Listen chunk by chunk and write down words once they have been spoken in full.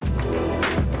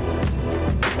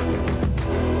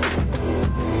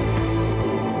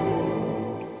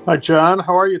Hi, John.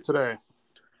 How are you today?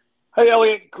 Hey,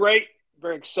 Elliot, great.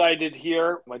 Very excited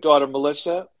here. My daughter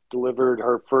Melissa delivered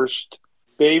her first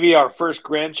baby, our first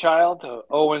grandchild.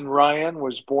 Owen Ryan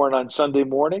was born on Sunday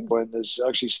morning and is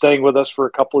actually staying with us for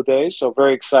a couple of days. So,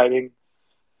 very exciting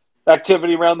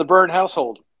activity around the Byrne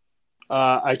household.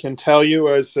 I can tell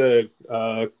you, as a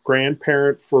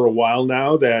grandparent for a while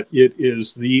now, that it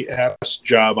is the best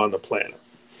job on the planet.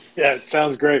 Yeah, it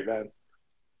sounds great, man.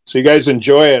 So, you guys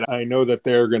enjoy it. I know that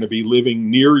they're going to be living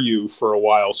near you for a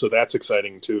while, so that's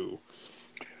exciting too.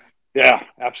 Yeah,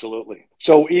 absolutely.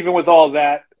 So, even with all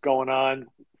that going on,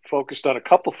 focused on a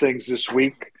couple things this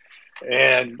week.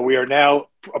 And we are now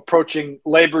approaching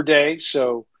Labor Day.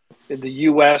 So, in the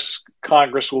U.S.,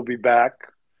 Congress will be back.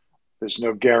 There's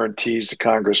no guarantees the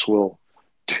Congress will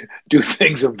do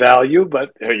things of value,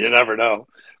 but you never know.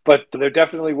 But there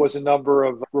definitely was a number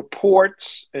of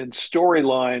reports and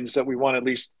storylines that we want to at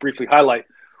least briefly highlight.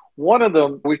 One of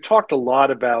them, we've talked a lot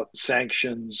about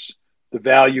sanctions, the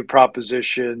value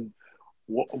proposition,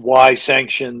 why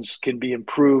sanctions can be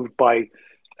improved by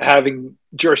having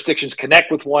jurisdictions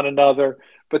connect with one another.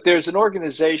 But there's an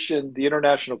organization, the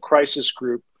International Crisis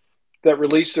Group, that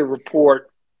released a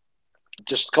report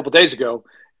just a couple of days ago.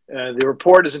 The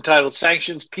report is entitled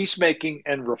Sanctions, Peacemaking,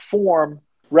 and Reform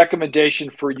Recommendation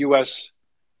for U.S.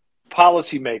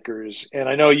 Policymakers. And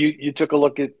I know you took a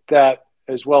look at that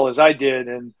as well as I did.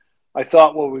 And I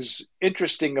thought what was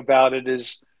interesting about it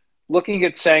is looking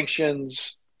at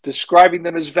sanctions, describing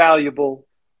them as valuable,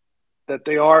 that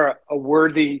they are a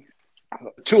worthy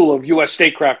tool of U.S.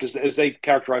 statecraft, as they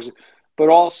characterize it, but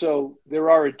also there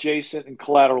are adjacent and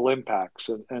collateral impacts.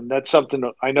 And that's something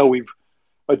that I know we've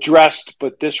addressed,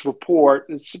 but this report,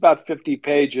 it's about 50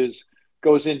 pages,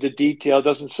 goes into detail. It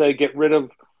doesn't say get rid of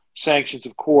sanctions,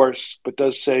 of course, but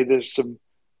does say there's some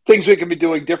things we can be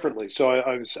doing differently. So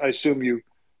I assume you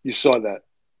saw that.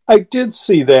 I did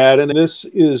see that, and this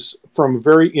is from a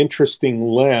very interesting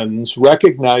lens,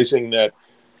 recognizing that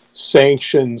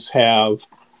sanctions have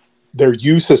their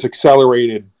use has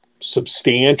accelerated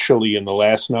substantially in the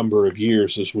last number of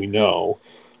years, as we know,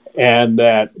 and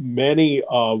that many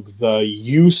of the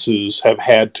uses have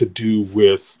had to do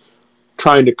with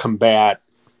trying to combat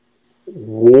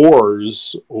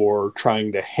wars or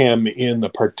trying to hem in the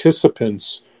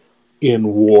participants in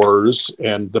wars.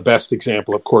 And the best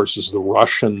example, of course, is the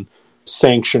Russian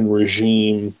sanction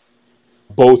regime,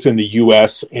 both in the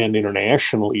US and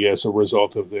internationally as a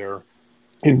result of their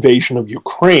invasion of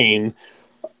Ukraine.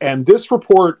 And this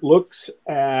report looks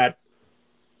at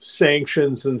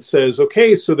sanctions and says,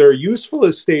 okay, so they're useful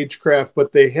as stagecraft,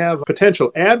 but they have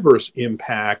potential adverse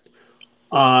impact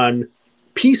on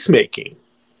peacemaking.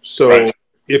 So Right.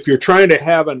 if you're trying to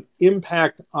have an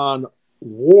impact on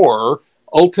war,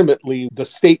 ultimately the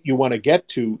state you want to get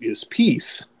to is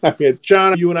peace. I mean,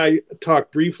 John, you and I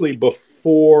talked briefly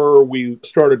before we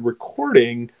started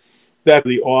recording that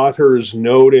the authors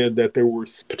noted that there were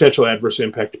potential adverse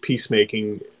impact to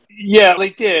peacemaking. Yeah, they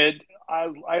did.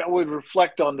 I would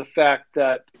reflect on the fact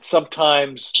that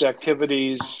sometimes the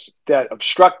activities that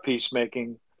obstruct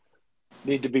peacemaking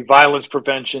need to be violence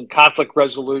prevention, conflict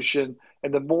resolution,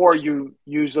 and the more you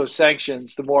use those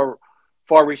sanctions, the more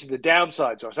far-reaching the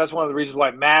downsides are. So that's one of the reasons why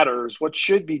it matters. What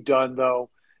should be done, though,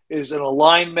 is an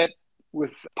alignment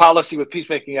with policy with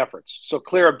peacemaking efforts. So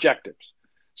clear objectives.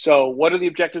 So what are the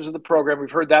objectives of the program? We've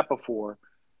heard that before.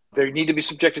 They need to be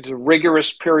subjected to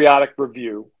rigorous periodic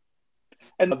review.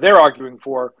 And they're arguing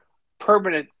for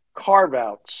permanent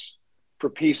carve-outs for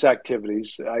peace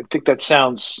activities. I think that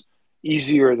sounds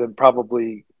easier than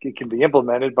probably it can be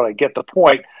implemented, but I get the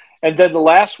point. And then the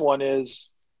last one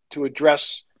is to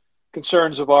address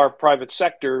concerns of our private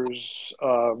sector's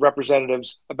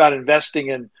representatives about investing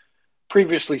in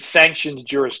previously sanctioned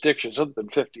jurisdictions, other than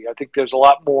 50. I think there's a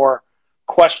lot more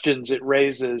questions it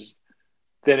raises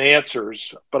than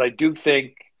answers, but I do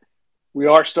think we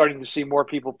are starting to see more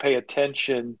people pay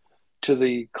attention to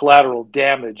the collateral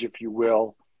damage, if you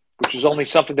will, which is only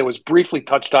something that was briefly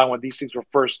touched on when these things were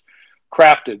first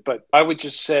crafted. But I would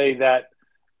just say that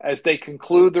as they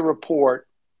conclude the report,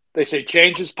 they say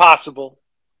change is possible,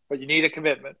 but you need a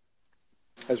commitment.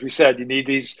 As we said, you need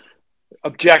these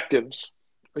objectives,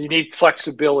 you need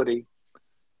flexibility.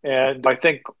 And I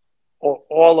think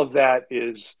all of that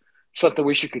is something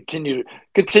we should continue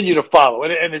to follow.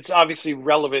 And it's obviously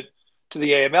relevant to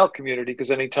the AML community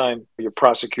because anytime you're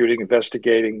prosecuting,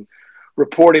 investigating,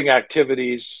 reporting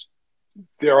activities,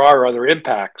 there are other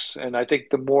impacts. And I think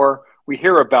the more we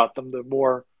hear about them, the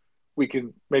more we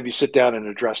can maybe sit down and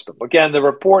address them. Again, the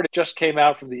report just came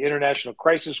out from the International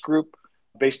Crisis Group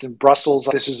based in Brussels.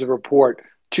 This is a report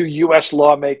to U.S.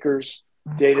 lawmakers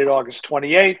dated August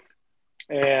 28th.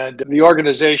 And the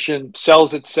organization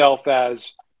sells itself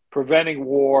as preventing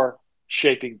war,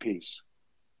 shaping peace.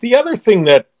 The other thing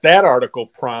that article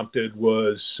prompted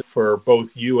was for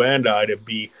both you and I to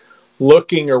be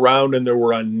looking around, and there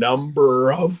were a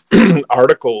number of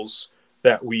articles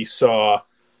that we saw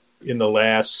in the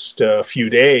last few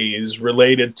days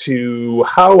related to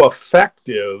how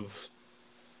effective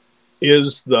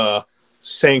is the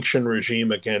sanction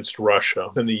regime against Russia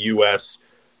in the U.S.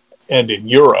 and in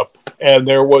Europe. And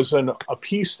there was a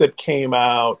piece that came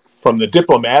out from the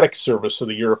diplomatic service of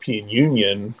the European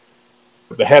Union.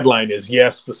 The headline is,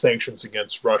 "Yes, the sanctions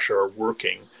against Russia are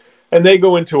working." And they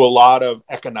go into a lot of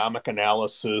economic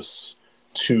analysis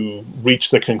to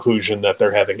reach the conclusion that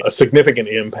they're having a significant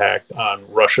impact on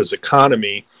Russia's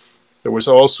economy. There was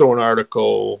also an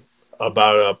article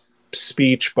about a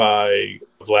speech by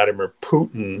Vladimir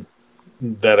Putin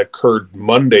that occurred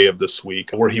Monday of this week,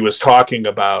 where he was talking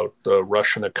about the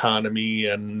Russian economy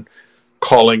and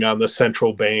calling on the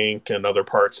central bank and other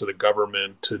parts of the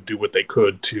government to do what they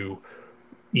could to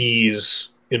ease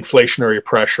inflationary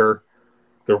pressure.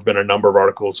 There have been a number of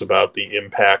articles about the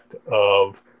impact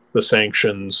of the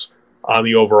sanctions on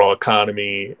the overall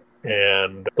economy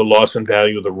and the loss in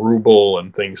value of the ruble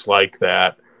and things like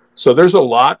that. So there's a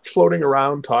lot floating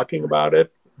around talking about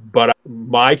it. But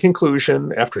my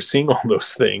conclusion after seeing all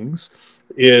those things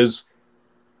is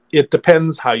it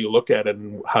depends how you look at it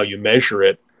and how you measure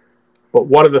it. But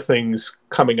one of the things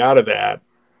coming out of that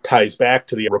ties back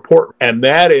to the report, and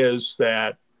that is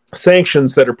that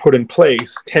sanctions that are put in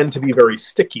place tend to be very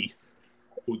sticky.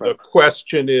 The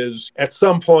question is, at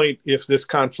some point, if this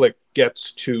conflict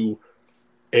gets to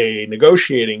a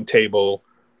negotiating table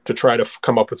to try to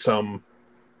come up with some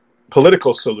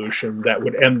political solution that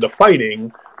would end the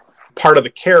fighting, part of the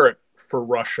carrot for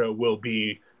Russia will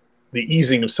be the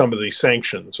easing of some of these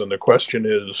sanctions. And the question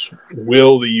is,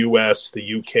 will the US,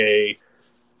 the UK,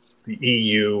 the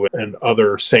EU, and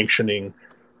other sanctioning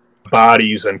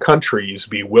bodies and countries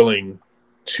be willing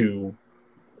to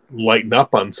lighten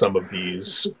up on some of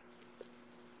these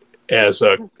as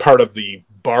a part of the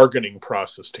bargaining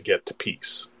process to get to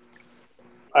peace?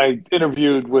 I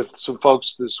interviewed with some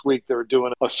folks this week that were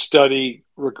doing a study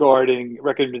regarding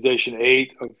Recommendation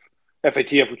 8 of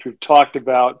FATF, which we've talked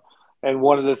about. And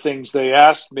one of the things they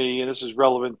asked me, and this is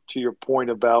relevant to your point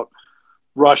about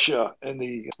Russia and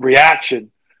the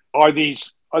reaction, are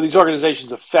these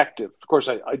organizations effective? Of course,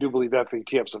 I do believe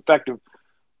FATF is effective,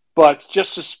 but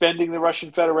just suspending the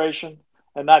Russian Federation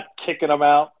and not kicking them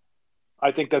out,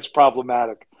 I think that's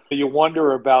problematic. You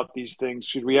wonder about these things.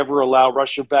 Should we ever allow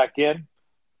Russia back in?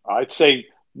 I'd say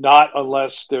not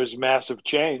unless there's massive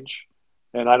change,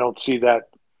 and I don't see that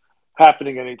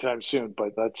happening anytime soon.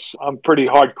 But I'm pretty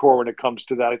hardcore when it comes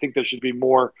to that. I think there should be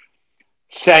more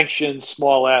sanctions,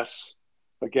 small s,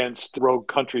 against rogue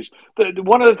countries. The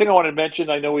one other thing I want to mention,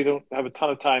 I know we don't have a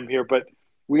ton of time here, but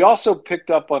we also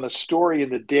picked up on a story in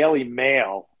the Daily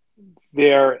Mail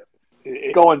there,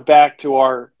 going back to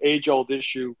our age-old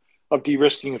issue of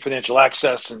de-risking of financial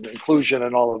access and inclusion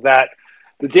and all of that.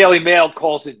 The Daily Mail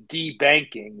calls it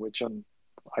debanking, which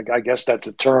I guess that's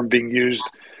a term being used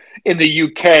in the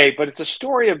UK, but it's a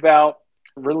story about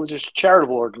a religious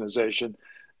charitable organization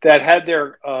that had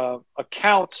their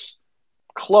accounts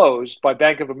closed by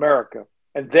Bank of America.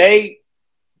 And they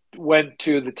went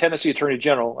to the Tennessee Attorney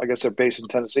General, I guess they're based in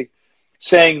Tennessee,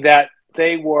 saying that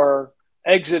they were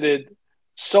exited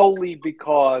solely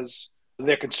because of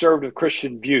their conservative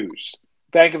Christian views.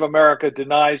 Bank of America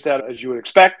denies that, as you would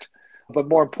expect. But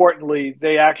more importantly,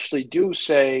 they actually do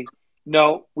say,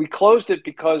 no, we closed it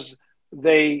because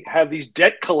they have these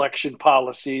debt collection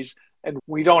policies and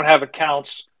we don't have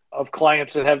accounts of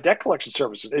clients that have debt collection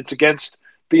services. It's against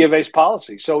B of A's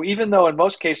policy. So even though in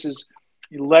most cases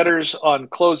letters on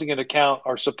closing an account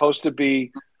are supposed to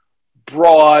be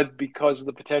broad because of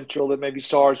the potential that maybe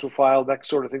SARs will file, that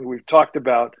sort of thing we've talked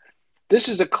about, this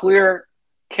is a clear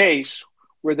case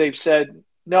where they've said,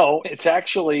 no, it's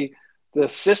actually the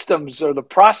systems or the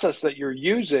process that you're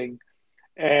using.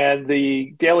 And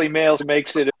the Daily Mail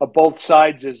makes it a both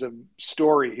sides is a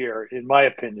story here, in my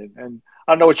opinion. And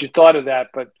I don't know what you thought of that,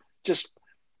 but just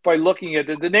by looking at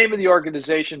the name of the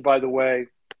organization, by the way,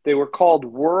 they were called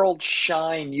World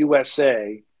Shine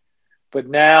USA, but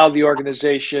now the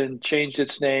organization changed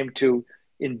its name to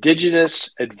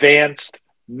Indigenous Advanced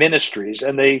Ministries,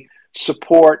 and they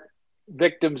support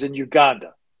victims in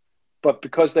Uganda. But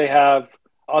because they have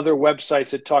other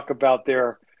websites that talk about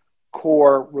their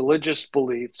core religious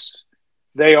beliefs,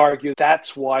 they argue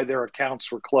that's why their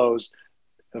accounts were closed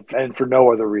and for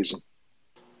no other reason.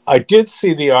 I did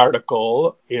see the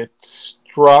article. It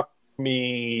struck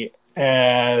me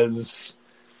as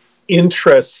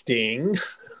interesting.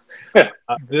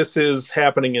 This is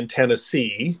happening in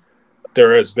Tennessee.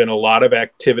 There has been a lot of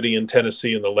activity in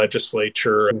Tennessee in the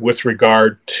legislature with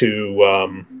regard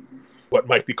to what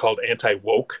might be called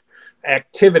anti-woke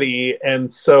activity.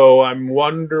 And so I'm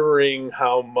wondering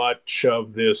how much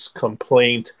of this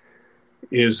complaint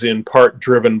is in part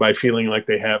driven by feeling like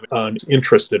they have an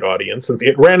interested audience. And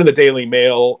it ran in the Daily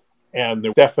Mail, and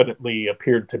there definitely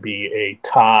appeared to be a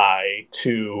tie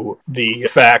to the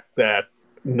fact that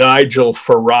Nigel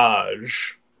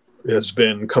Farage has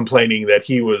been complaining that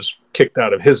he was kicked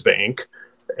out of his bank,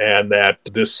 and that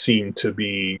this seemed to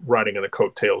be riding on the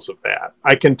coattails of that.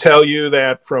 I can tell you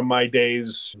that from my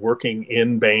days working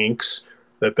in banks,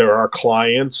 that there are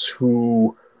clients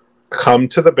who come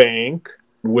to the bank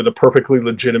with a perfectly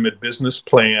legitimate business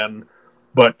plan,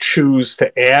 but choose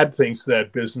to add things to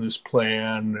that business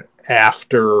plan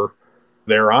after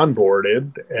they're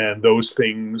onboarded, and those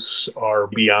things are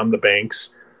beyond the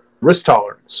bank's risk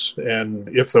tolerance. And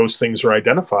if those things are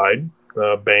identified,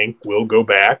 the bank will go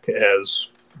back,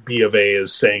 as B of A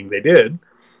is saying they did,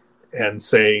 and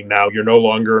say, now you're no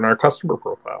longer in our customer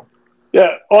profile.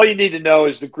 Yeah, all you need to know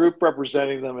is the group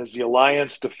representing them is the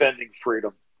Alliance Defending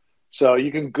Freedom. So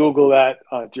you can Google that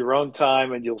at your own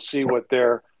time, and you'll see what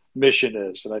their mission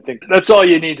is. And I think that's all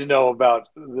you need to know about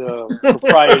the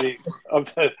propriety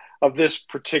of this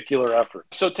particular effort.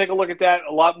 So take a look at that.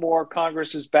 A lot more.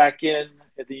 Congress is back in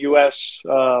the U.S.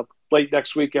 Late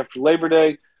next week after Labor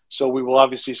Day. So we will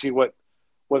obviously see what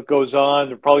goes on.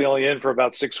 They're probably only in for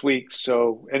about 6 weeks.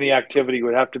 So any activity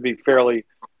would have to be fairly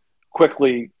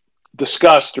quickly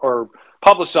discussed or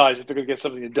publicized if they're going to get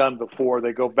something done before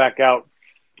they go back out.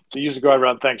 They usually go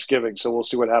around Thanksgiving, so we'll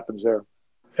see what happens there.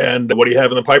 And what do you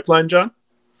have in the pipeline, John?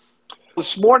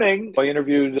 This morning, I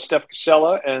interviewed Steph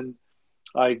Casella, and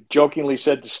I jokingly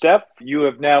said to Steph, you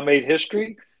have now made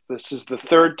history. This is the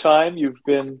third time you've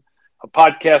been a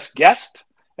podcast guest.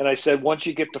 And I said, once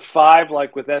you get to 5,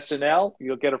 like with SNL,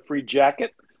 you'll get a free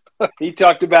jacket. He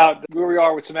talked about where we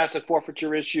are with some asset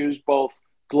forfeiture issues, both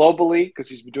globally, because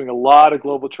he's been doing a lot of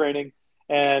global training,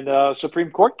 and a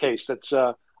Supreme Court case that's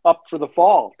up for the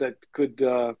fall that could,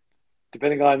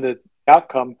 depending on the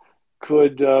outcome,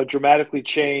 could dramatically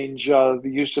change the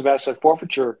use of asset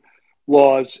forfeiture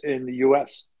laws in the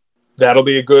U.S. That'll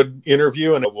be a good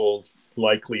interview, and we'll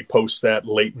likely post that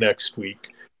late next week.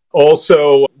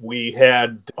 Also, we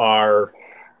had our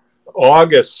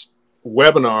August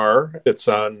webinar. It's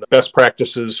on best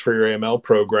practices for your AML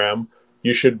program.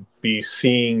 You should be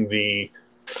seeing the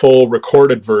full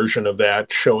recorded version of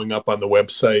that showing up on the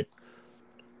website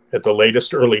at the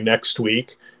latest early next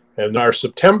week. And our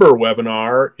September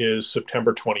webinar is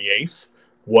September 28th,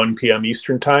 1 p.m.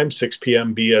 Eastern Time, 6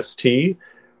 p.m. BST.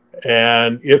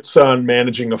 And it's on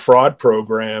managing a fraud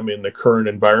program in the current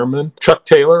environment. Chuck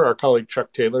Taylor, our colleague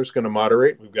Chuck Taylor, is going to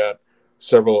moderate. We've got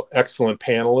several excellent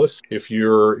panelists. If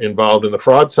you're involved in the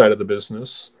fraud side of the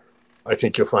business, I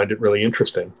think you'll find it really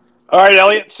interesting. All right,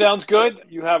 Elliot, sounds good.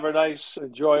 You have a nice,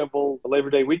 enjoyable Labor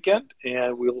Day weekend,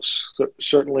 and we'll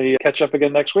certainly catch up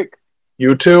again next week.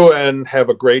 You too, and have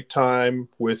a great time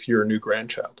with your new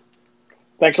grandchild.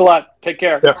 Thanks a lot. Take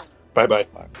care. Yeah. Bye-bye.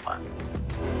 Bye.